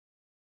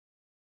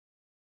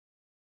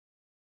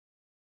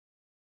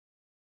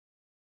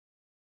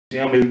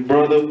I'm his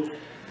brother,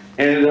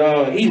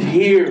 and he's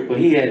here, but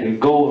he had to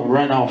go and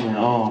run off and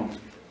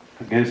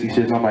I guess he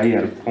said somebody he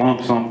had to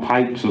plump some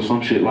pipes or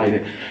some shit like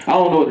that. I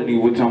don't know what the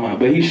nigga was talking about,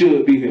 but he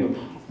should be here.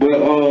 But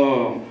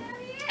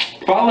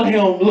follow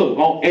him,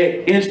 look,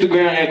 at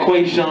Instagram at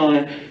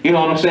Quayshawn, you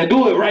know what I'm saying?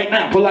 Do it right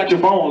now. Pull out your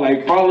phone,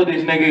 like follow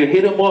this nigga,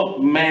 hit him up,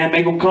 man,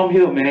 make him come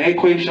here, man. At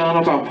Quayshawn,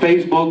 I'm talking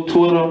Facebook,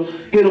 Twitter,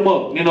 hit him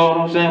up, you know what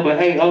I'm saying? But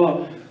hey,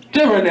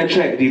 just run that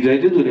track,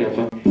 DJ, just do that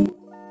for me.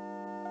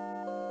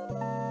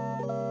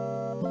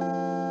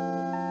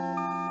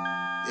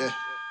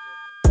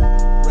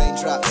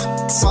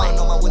 Falling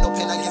on my window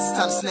pane, I guess it's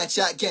time to snatch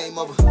out, game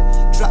over.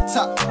 Drop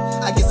top,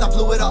 I guess I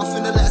blew it off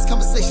in the last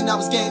conversation, I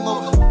was game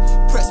over.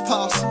 Press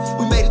pause,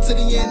 we made it to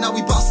the end, now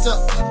we bossed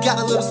up. Got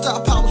a little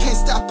star power, can't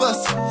stop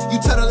us. You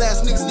turtle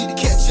ass niggas need to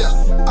catch up.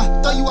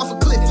 Throw you off a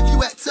cliff if you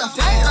act tough.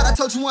 Thought I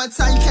told you one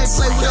time you can't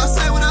play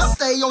with us.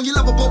 Stay on your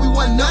level, but we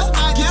wasn't up.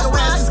 Get your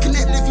ass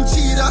disconnected if you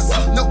cheat us.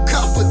 No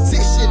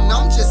competition,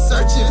 I'm just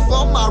searching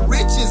for my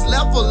riches.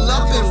 Level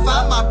up and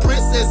find my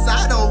princess.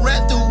 I don't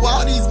run through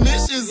all these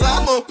missions,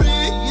 I'm a big,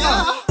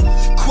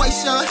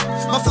 Quayshawn,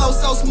 my flow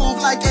so smooth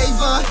like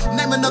Avon.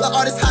 Name another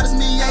artist hot as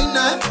me, ain't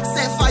none.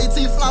 Set fire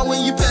till you fly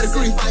when you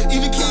pedigree.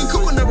 Even King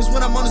Cooper nervous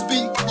when I'm on this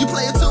beat. You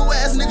play it two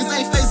ass niggas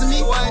ain't phasing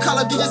me.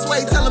 Call up DJ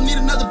Sway, tell him need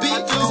another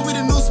beat. Cause we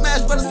the new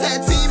Smash Brothers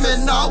tag team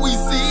and all we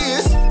see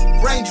is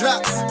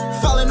raindrops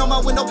falling on my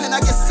window pane, I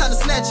guess it's time to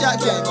snatch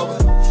out, game over.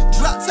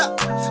 Drop top,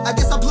 I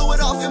guess I blew it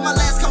off in my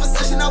last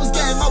conversation, I was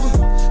game over.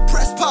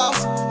 Press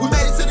pause, we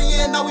made it to the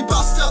end, now we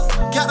bossed up.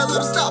 Got a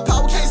little star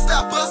power, can't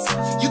stop us.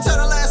 You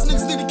turtle ass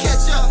niggas need to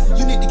catch up,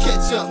 you need to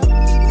catch up.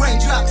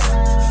 Raindrops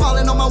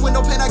falling on my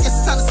window pane, I guess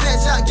it's time to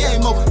snatch out,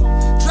 game over.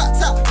 Drop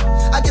top,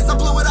 I guess I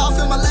blew it off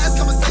in my last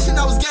conversation,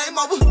 I was game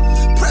over.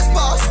 Press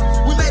pause,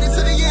 we made it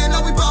to the end,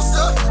 now we bossed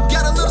up.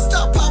 Got a little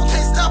star power,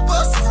 can't stop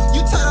us. You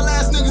turtle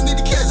ass niggas need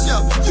to catch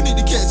up, you need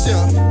to catch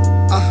up.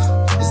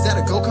 Is that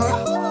a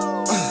go-kart?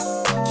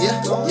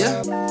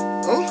 Yeah.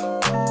 Oh,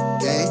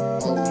 game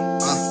over.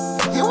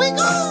 Here we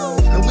go.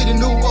 And we the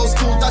new old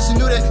school, thought you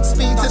knew that.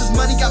 Speeding to this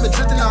money, got me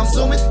drifting, now I'm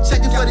zooming.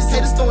 Checking for these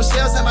haters, throwing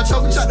shells at my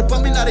trophy. Tried to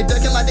bump me, now they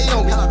ducking like they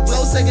own me.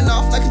 Flows taking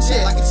off like a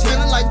jet,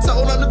 feeling like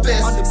told on the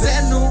best.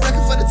 Brand new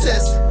record for the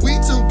test. We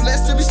too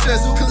blessed to be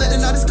stressed.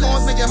 Collecting all these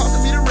coins, make it hard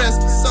for me to rest.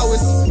 So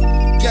it's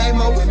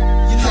game over.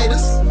 You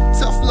haters,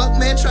 tough luck,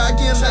 man. Try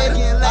again later.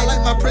 I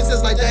like my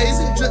princess like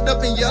Daisy, dripped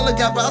up in yellow,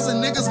 got bouts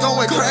and niggas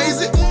going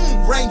crazy.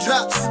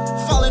 Raindrops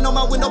falling on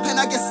my window pane,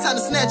 I guess it's time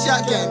to snatch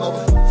out, game over.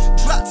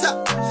 Drop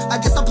top, I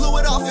guess I blew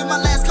it off in my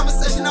last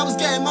conversation, I was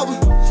game over.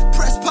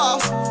 Press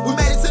pause, we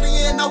made it to the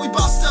end, now we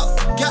bossed up.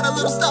 Got a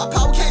little star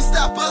power, can't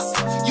stop us.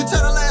 You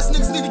turtle ass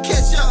niggas need to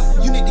catch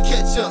up, you need to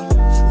catch up.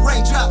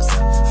 Raindrops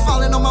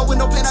falling on my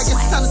window pane, I guess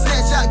it's time to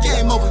snatch out,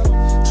 game over.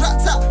 Drop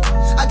top,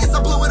 I guess I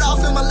blew it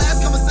off in my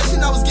last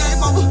conversation, I was game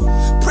over.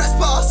 Press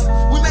pause,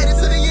 we made it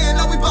to the end,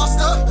 now we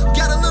bossed up.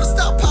 Got a little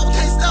star power,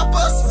 can't stop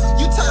us.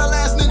 You turtle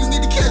ass niggas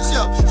need to catch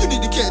up, you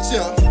need to catch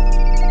up.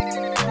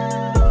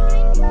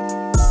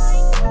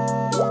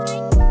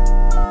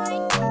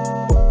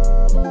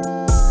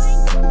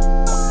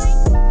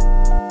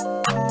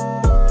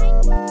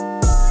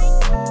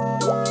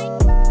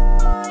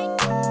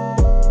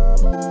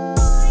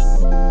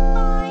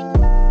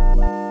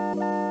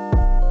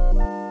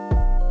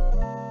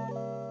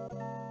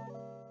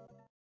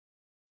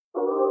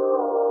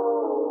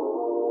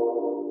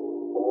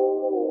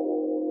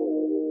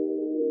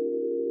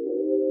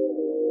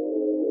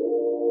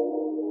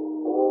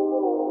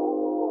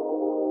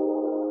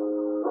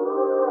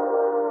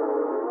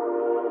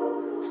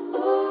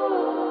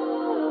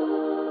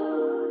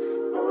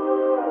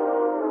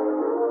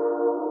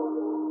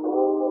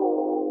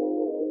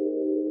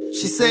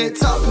 She said,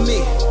 talk to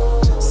me,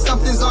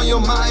 something's on your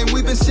mind.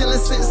 We've been chilling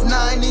since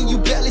 9 and you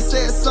barely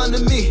said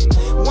something to me.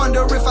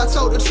 Wonder if I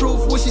told the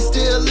truth, would she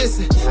still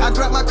listen? I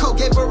grabbed my coat,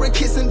 gave her a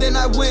kiss and then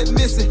I went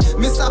missing.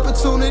 Missed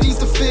opportunities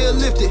to feel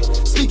lifted,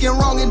 speaking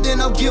wrong and then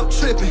I'm guilt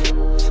tripping.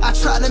 I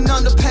tried to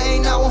numb the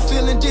pain, now I'm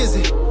feeling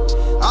dizzy.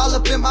 All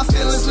up in my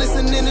feelings,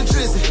 listening to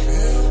Drizzy.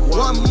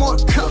 One more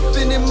cup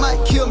and it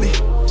might kill me.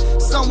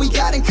 Something we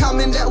got in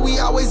common that we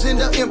always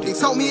end up empty.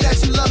 Told me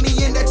that you love me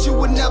and that you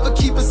would never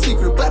keep a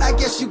secret, but I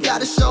guess you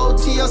gotta show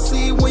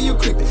TLC when you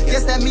creepin'.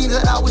 Guess that means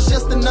that I was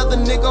just another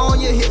nigga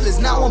on your hit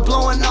list. Now I'm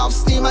blowing off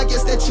steam, I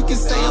guess that you can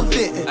say I'm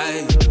venting.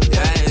 Hey,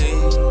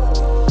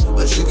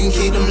 but you can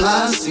keep them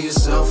lies to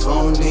yourself, I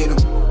don't need them,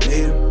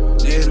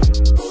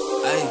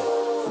 Hey,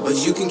 but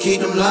you can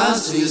keep them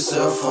lies to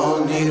yourself, I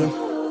don't need them.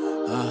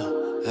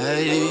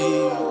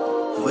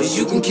 But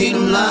you can keep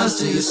them lies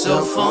to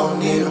yourself, I don't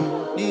need them.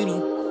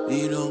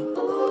 Hey,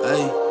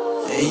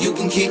 and you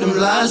can keep them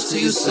lies to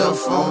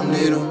yourself, I don't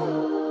need them.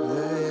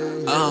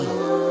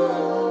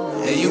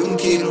 And you can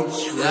keep them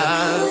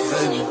lies,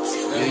 baby.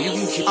 Yeah, you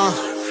can keep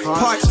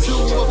Part 2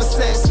 of a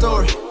sad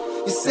story.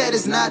 You said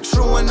it's not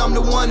true and I'm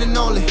the one and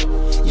only.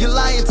 You're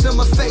lying to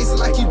my face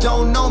like you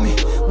don't know me.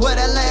 Well,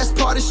 that last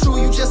part is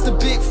true, you just a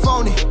big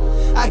phony.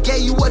 I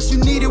gave you what you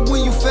needed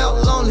when you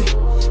felt lonely.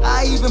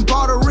 I even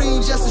bought a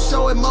ring just to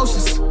show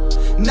emotions.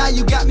 Now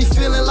you got me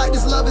feeling like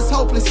this love is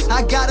hopeless.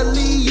 I gotta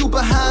leave you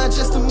behind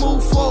just to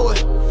move forward.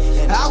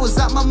 I was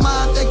out my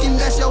mind thinking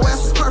that your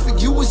ass was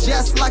perfect. You was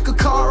just like a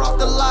car off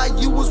the lot,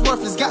 you was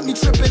worthless. Got me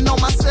tripping on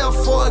myself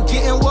for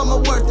getting what my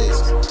worth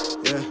is.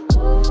 Yeah,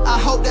 I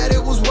hope that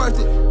it was worth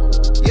it.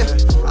 Yeah,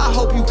 I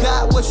hope you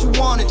got what you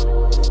wanted.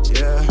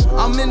 Yeah,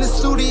 I'm in the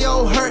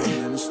studio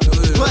hurting,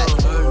 but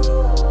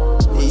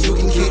you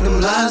can keep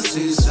them lies to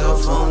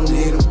yourself, I don't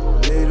need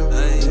them.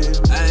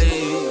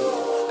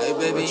 Hey,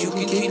 baby, you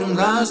can keep them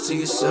lies to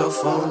yourself,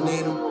 I don't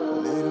need them.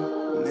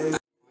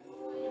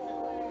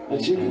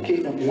 But you can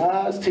keep them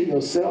lies to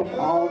yourself, I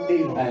don't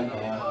need them. Hey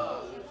man,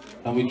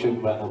 don't be tripping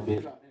about no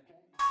bitch.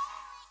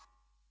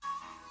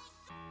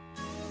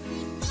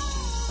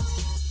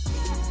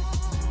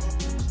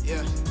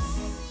 Yeah.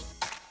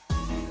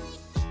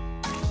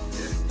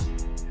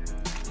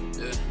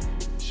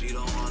 She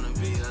don't wanna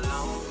be a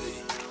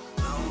lonely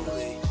girl.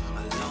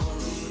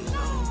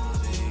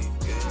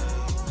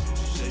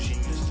 She said she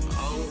missed the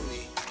old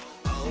me.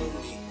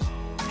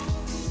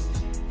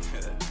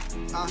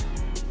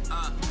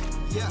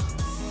 yeah.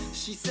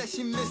 She said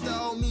she missed the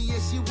old me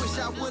and she wish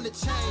I wouldn't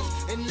change.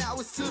 And now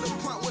it's to the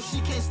point where she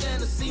can't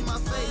stand to see my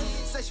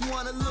face. Say she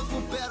wanna look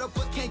for better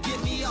but can't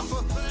get me off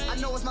her. I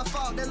know it's my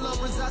fault that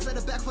love resides at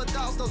the back of her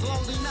thoughts. Those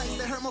lonely nights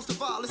that hurt most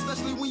of all,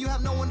 especially when you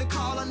have no one to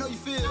call. I know you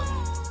feel.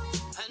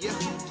 Yeah.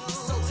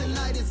 So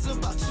tonight it's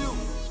about you.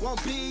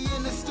 Won't be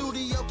in the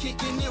studio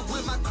kicking it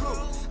with my crew.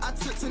 I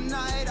took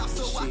tonight off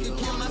so I could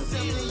get myself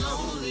to you.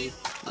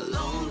 A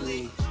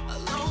lonely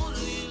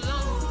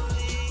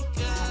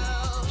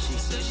girl. She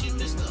said she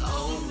missed the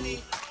old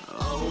me.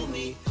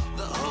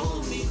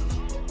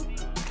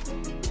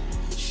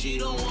 She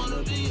don't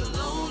wanna be a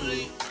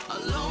lonely girl.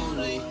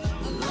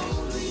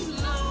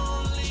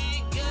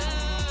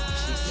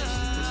 She said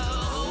she missed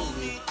the old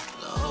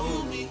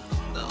me.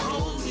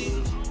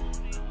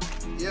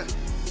 Yeah.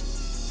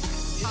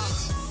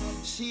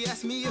 She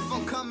asked me if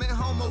I'm coming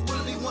home or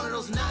will it be one of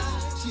those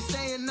nights. She's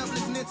staying up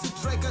listening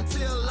to Drake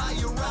until I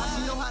arrive.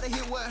 She know how to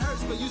hit what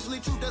hurts, but usually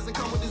truth doesn't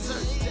come with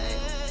dessert.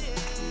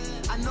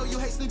 I know you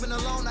hate sleeping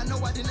alone. I know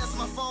I didn't answer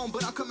my phone,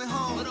 but I'm coming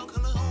home.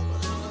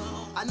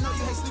 I know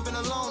you hate sleeping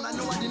alone. I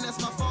know I didn't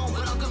answer my phone,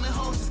 but I'm coming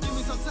home. Just give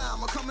me some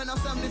time. I'm coming on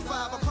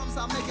 75. I promise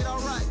I'll make it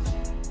alright.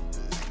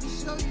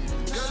 Girl,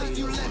 if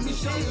you let me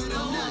show you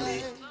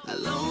tonight. A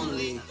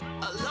lonely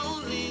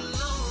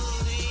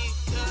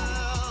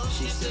girl.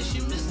 She said she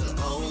missed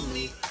the old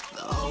me.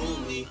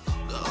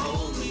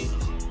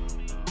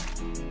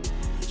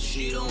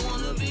 She don't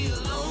wanna be a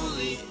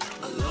lonely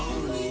girl.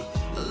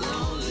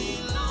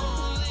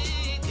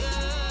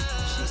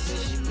 She said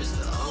she missed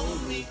the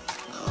old me.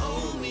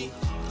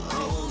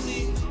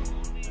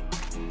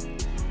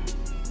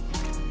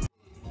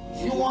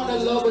 You wanna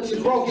love, but your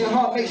broken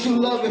heart makes you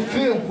love and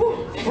feel.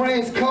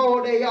 Friends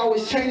cold, they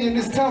always changing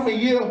this time of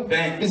year.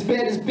 This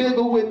bed is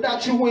bigger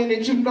without you in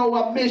it, you know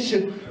I miss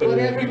you. But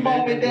every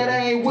moment that I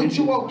ain't with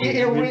you, I'm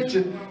getting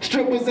richer.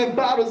 Strippers and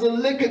bottles of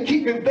liquor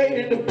keep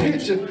invading the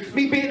picture.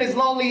 Me being as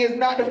lonely is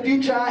not the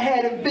future I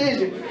had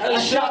envisioned. I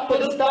shot for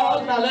the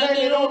stars and I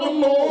landed on the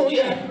moon,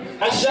 yeah.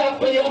 I shot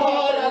for your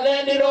heart, I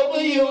landed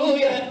over you,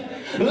 yeah.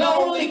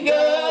 Lonely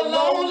girl,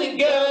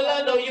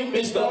 I know you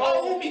miss the old.